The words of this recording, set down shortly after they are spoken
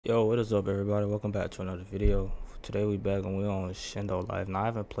Yo, what is up, everybody? Welcome back to another video. Today we back and we on Shindo Live. Now I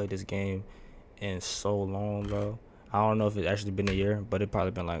haven't played this game in so long, bro. I don't know if it's actually been a year, but it probably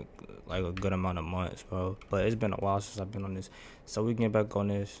been like a good amount of months, bro. But it's been a while since I've been on this, so we get back on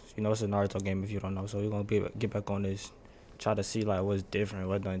this. You know, it's a Naruto game if you don't know, so we're gonna get back on this, try to see like what's different,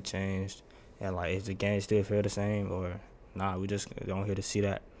 what done changed, and like is the game still feel the same or nah. We just don't here to see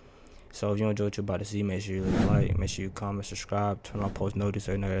that. So if you enjoy what you're about to see, make sure you leave a like, make sure you comment, subscribe, turn on post notice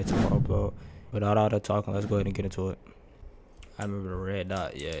every time I upload. Without all that talking, let's go ahead and get into it. I remember the red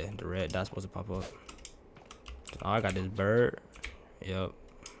dot, yeah, the red dot's supposed to pop up. Oh, I got this bird, yep.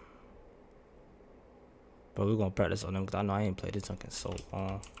 But we're gonna practice on them because I know I ain't played this junk in so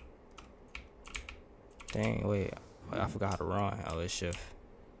long. Dang, wait, I forgot how to run. Oh, it's shift.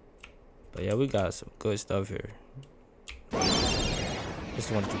 But yeah, we got some good stuff here. This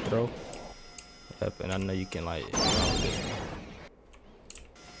one to throw. Yep, and I know you can like this one.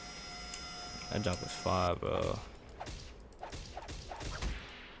 That junk was fire, bro.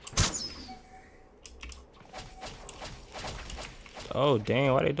 Oh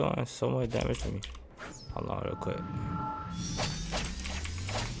dang, why they doing so much damage to me? Hold on real quick.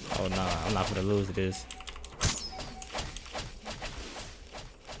 Oh nah, I'm not gonna lose this.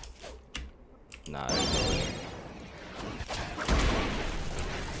 Nah, there's no way.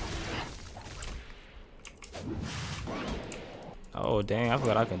 Oh dang, I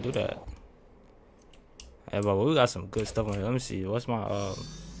forgot I can do that. Hey, but we got some good stuff on here. Let me see. What's my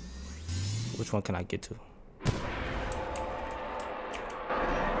which one can I get to?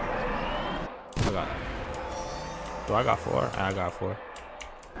 I got 4? I got 4.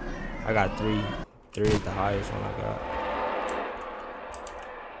 I got 3. 3 is the highest one I got.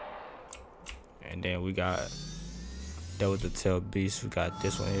 And then we got that was the tail beast. We got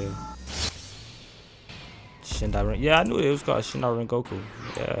this one here. Shindo. Yeah, I knew it was called Shindo Goku.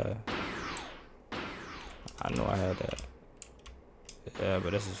 Yeah. I know I had that. Yeah,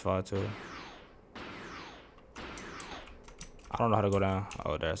 but this is far too. I don't know how to go down.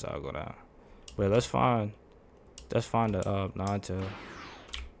 Oh, that's how I go down. Wait, let's find the non-tail.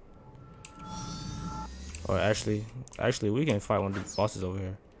 Or actually we can fight one of these bosses over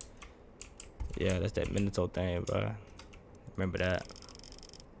here. Yeah, that's that Minato thing, bro. Remember that.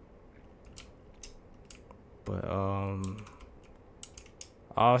 But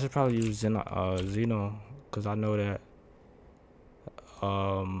I should probably use Zeno, cause I know that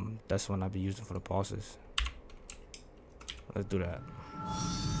that's one I be using for the bosses. Let's do that.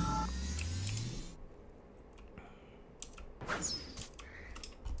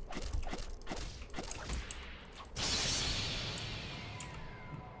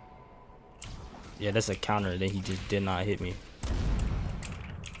 Yeah, that's a counter that he just did not hit me.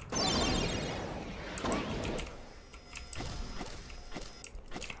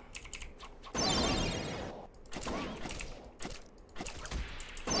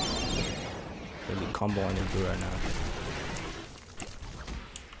 Really comboing him through right now.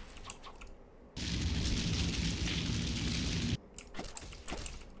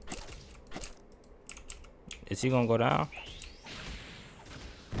 Is he gonna go down?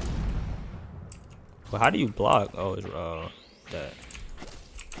 But how do you block? Oh, it's that.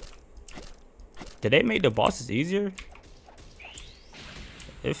 Did they make the bosses easier?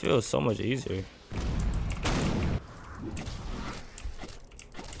 It feels so much easier.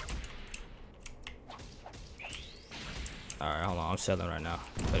 Alright, hold on. I'm selling right now.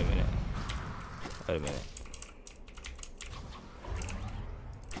 Wait a minute. Wait a minute.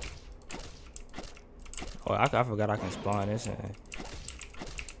 Oh, I forgot I can spawn this in.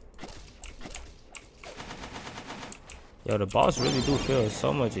 Yo, the boss really do feel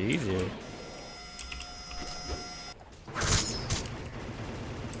so much easier.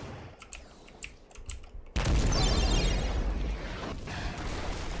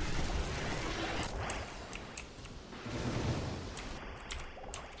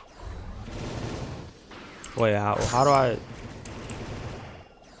 Wait, how do I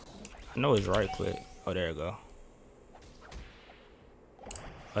know it's right click. Oh, there you go.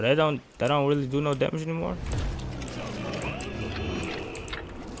 Oh, that don't really do no damage anymore.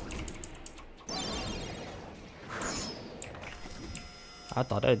 I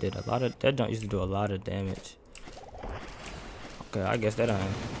thought that did a lot of that. Don't used to do a lot of damage. Okay, I guess that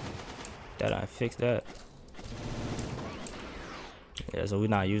I fixed that. Yeah, so we're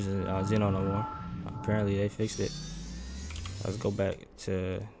not using Zeno no more. Apparently they fixed it. Let's go back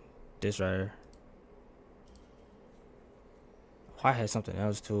to this right here. Oh, I had something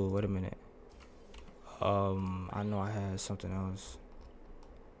else too. Wait a minute. I know I had something else.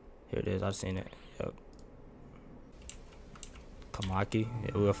 Here it is. I've seen it. Yep. Kamaki.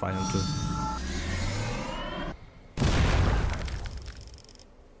 Yeah, we'll fight him too.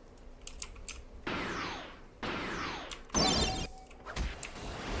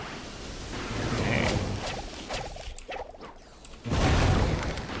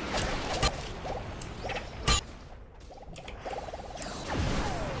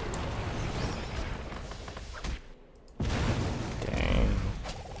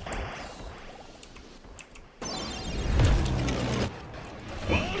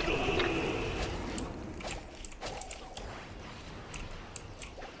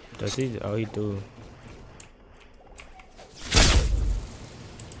 Does he? Oh, he do.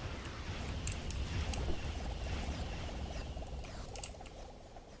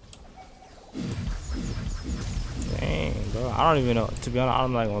 Dang, bro. I don't even know. To be honest,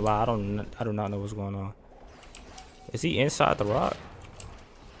 I'm not gonna lie. I do not know what's going on. Is he inside the rock?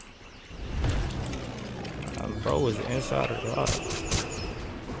 Bro is inside of the rock.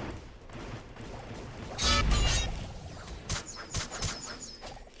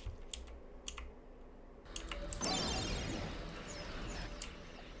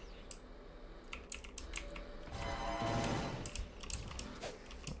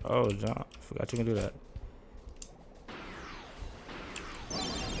 Oh, John, forgot you can do that.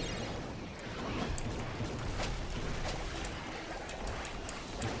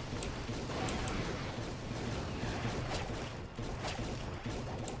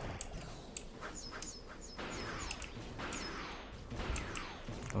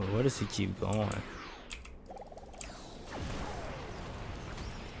 Oh, where does he keep going?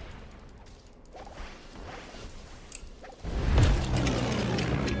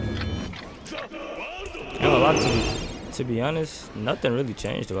 To be honest, nothing really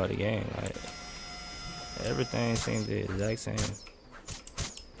changed about the game. Like, everything seems the exact same.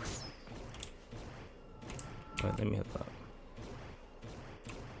 But let me help out.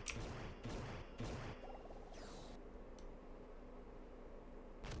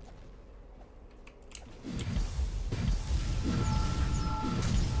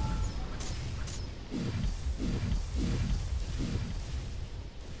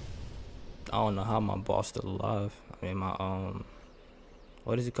 I don't know how my boss still alive. I mean, my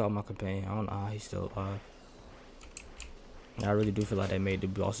what does he call my companion? I don't know how he's still alive. And I really do feel like they made the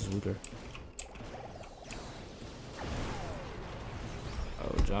bosses weaker.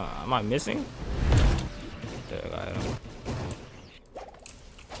 Oh, John, am I missing? There, I got him.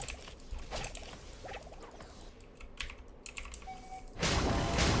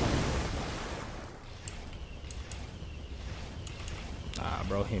 Nah,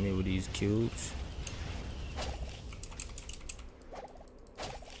 bro, hit me with these cubes.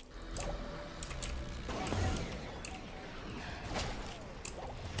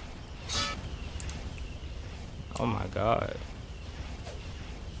 Oh my god.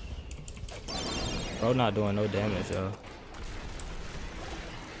 Bro not doing no damage, yo.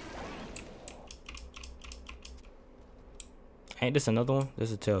 Ain't this another one? This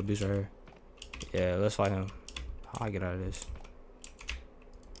is a tail beast right here. Yeah, let's fight him. How I get out of this?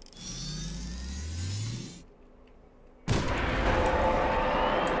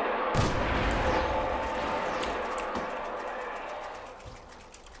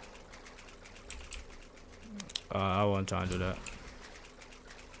 I wasn't trying to do that.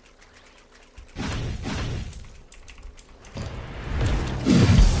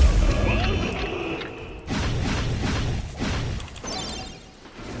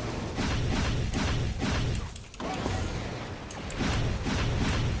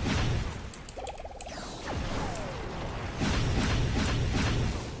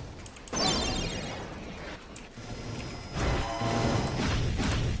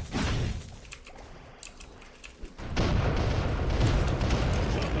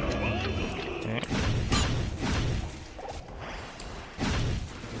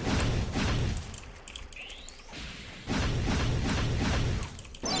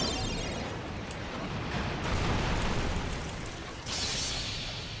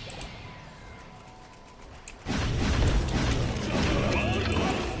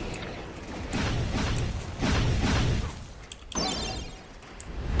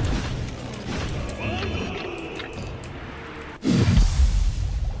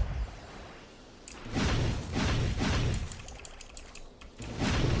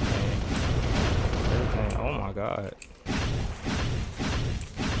 God.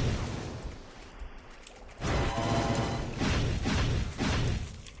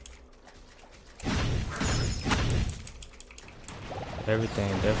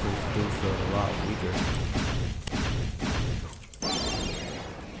 Everything definitely do feel a lot weaker.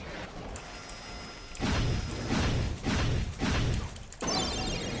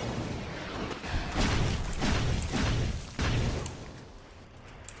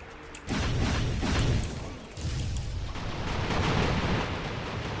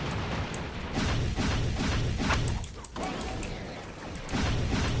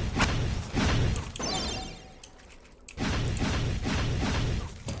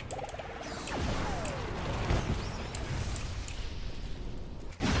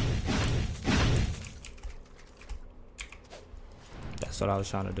 That's what I was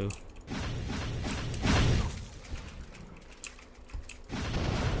trying to do.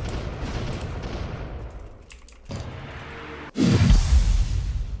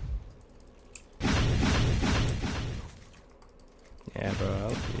 Yeah, bro, that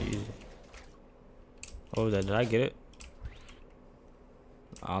was easy. What was that? Did I get it?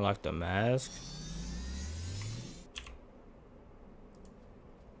 I like the mask.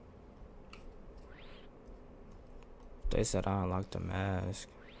 They said I unlocked the mask.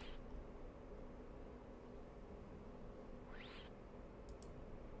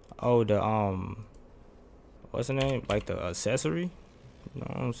 Oh, the what's the name? Like the accessory? No,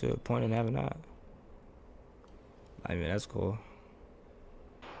 I don't see a point in having that. I mean, that's cool.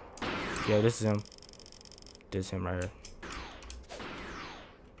 Yeah, this is him. This is him right here.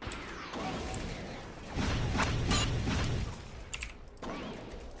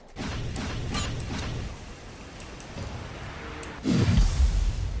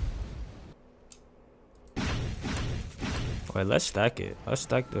 Wait, let's stack it. Let's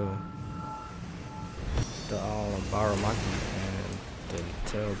stack the Baramaki and the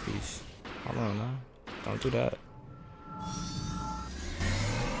tail piece. Hold on now. Don't do that.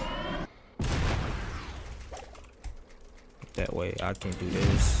 That way I can do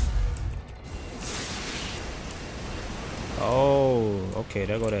this. Oh, okay,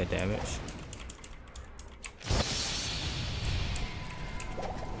 there go that damage.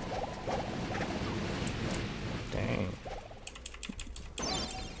 Dang.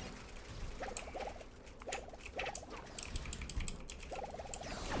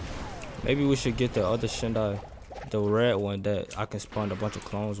 Maybe we should get the other Shindo, the red one that I can spawn a bunch of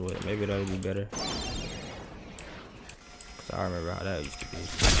clones with. Maybe that'll be better. Cause I remember how that used to be.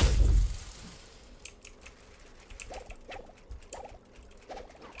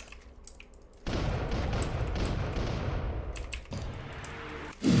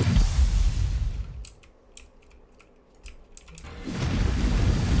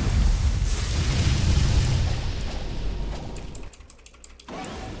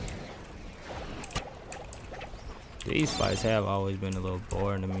 These fights have always been a little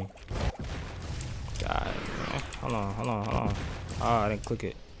boring to me. God, man. Hold on. Oh, I didn't click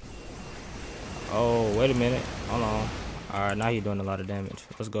it. Oh, wait a minute. Hold on. Alright, now you're doing a lot of damage.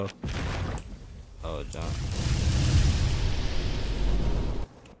 Let's go. Oh, John.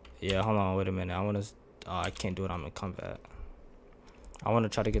 Yeah, hold on. Wait a minute. I can't do it on the combat. I want to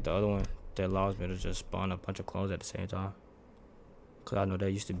try to get the other one that allows me to just spawn a bunch of clones at the same time. Because I know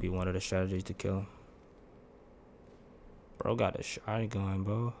that used to be one of the strategies to kill him. Bro got a shot going,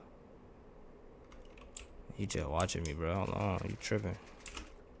 bro. He just watching me, bro. Hold on, you tripping.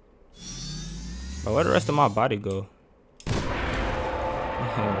 Bro, where the rest of my body go?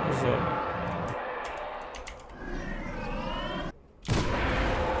 What's up?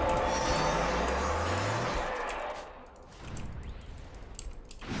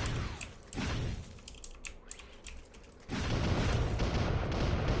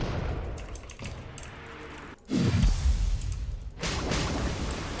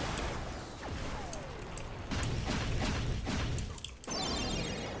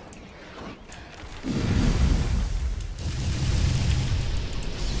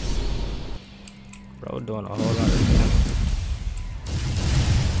 Bro, doing a whole lot of damage.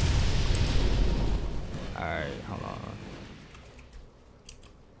 Alright, hold on.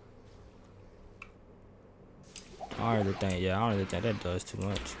 I don't really think that does too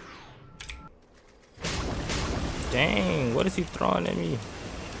much. Dang, what is he throwing at me?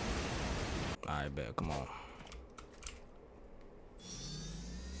 Alright, bet, come on.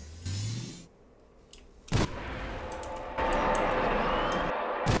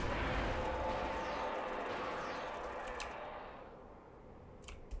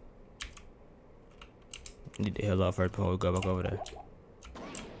 Need to heal up first before we go back over there.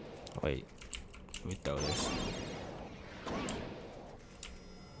 Wait, let me throw this.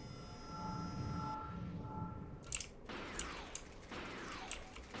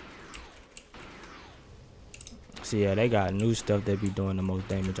 See, yeah, they got new stuff that be doing the most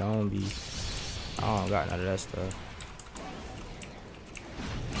damage. I don't got none of that stuff.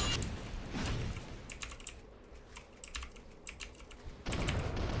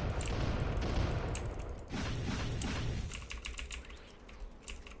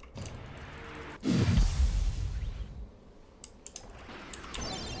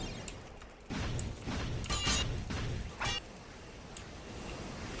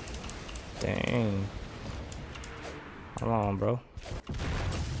 Dang. Hold on, bro.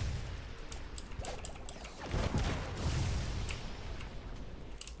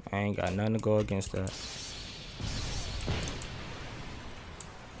 I ain't got nothing to go against that.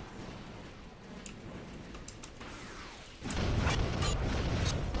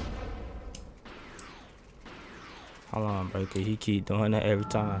 Hold on, bro, cause he keep doing that every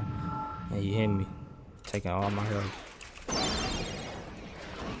time. And he hit me. Taking all my health.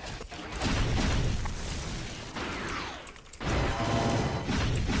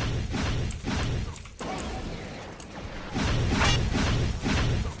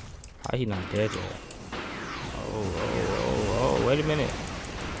 How he not dead yet? Oh, wait a minute.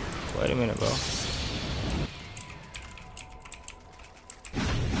 Wait a minute, bro.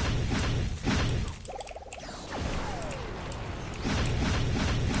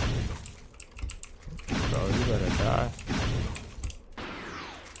 Bro, you better die.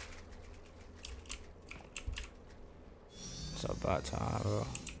 It's about time, bro.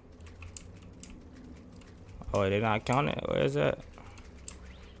 Oh, they not counting? Where is that?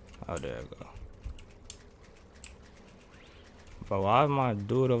 Oh, there we go. Bro, why is my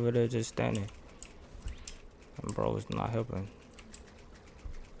dude over there just standing? And bro, it's not helping.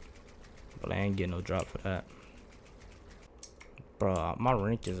 But I ain't getting no drop for that. Bro, my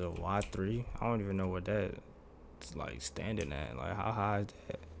rank is a Y3. I don't even know what that's like standing at. Like, how high is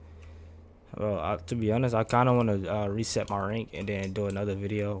that? Well, to be honest, I kind of want to reset my rank and then do another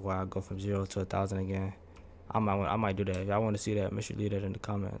video where I go from 0 to 1,000 again. I might do that. If y'all want to see that, make sure you leave that in the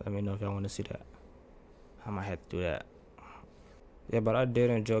comments. Let me know if y'all want to see that. I might have to do that. Yeah, but I did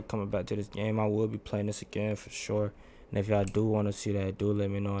enjoy coming back to this game. I will be playing this again for sure. And if y'all do want to see that, do let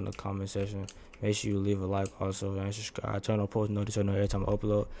me know in the comment section. Make sure you leave a like also and subscribe. Turn on post notifications every time I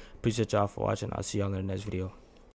upload. Appreciate y'all for watching. I'll see y'all in the next video.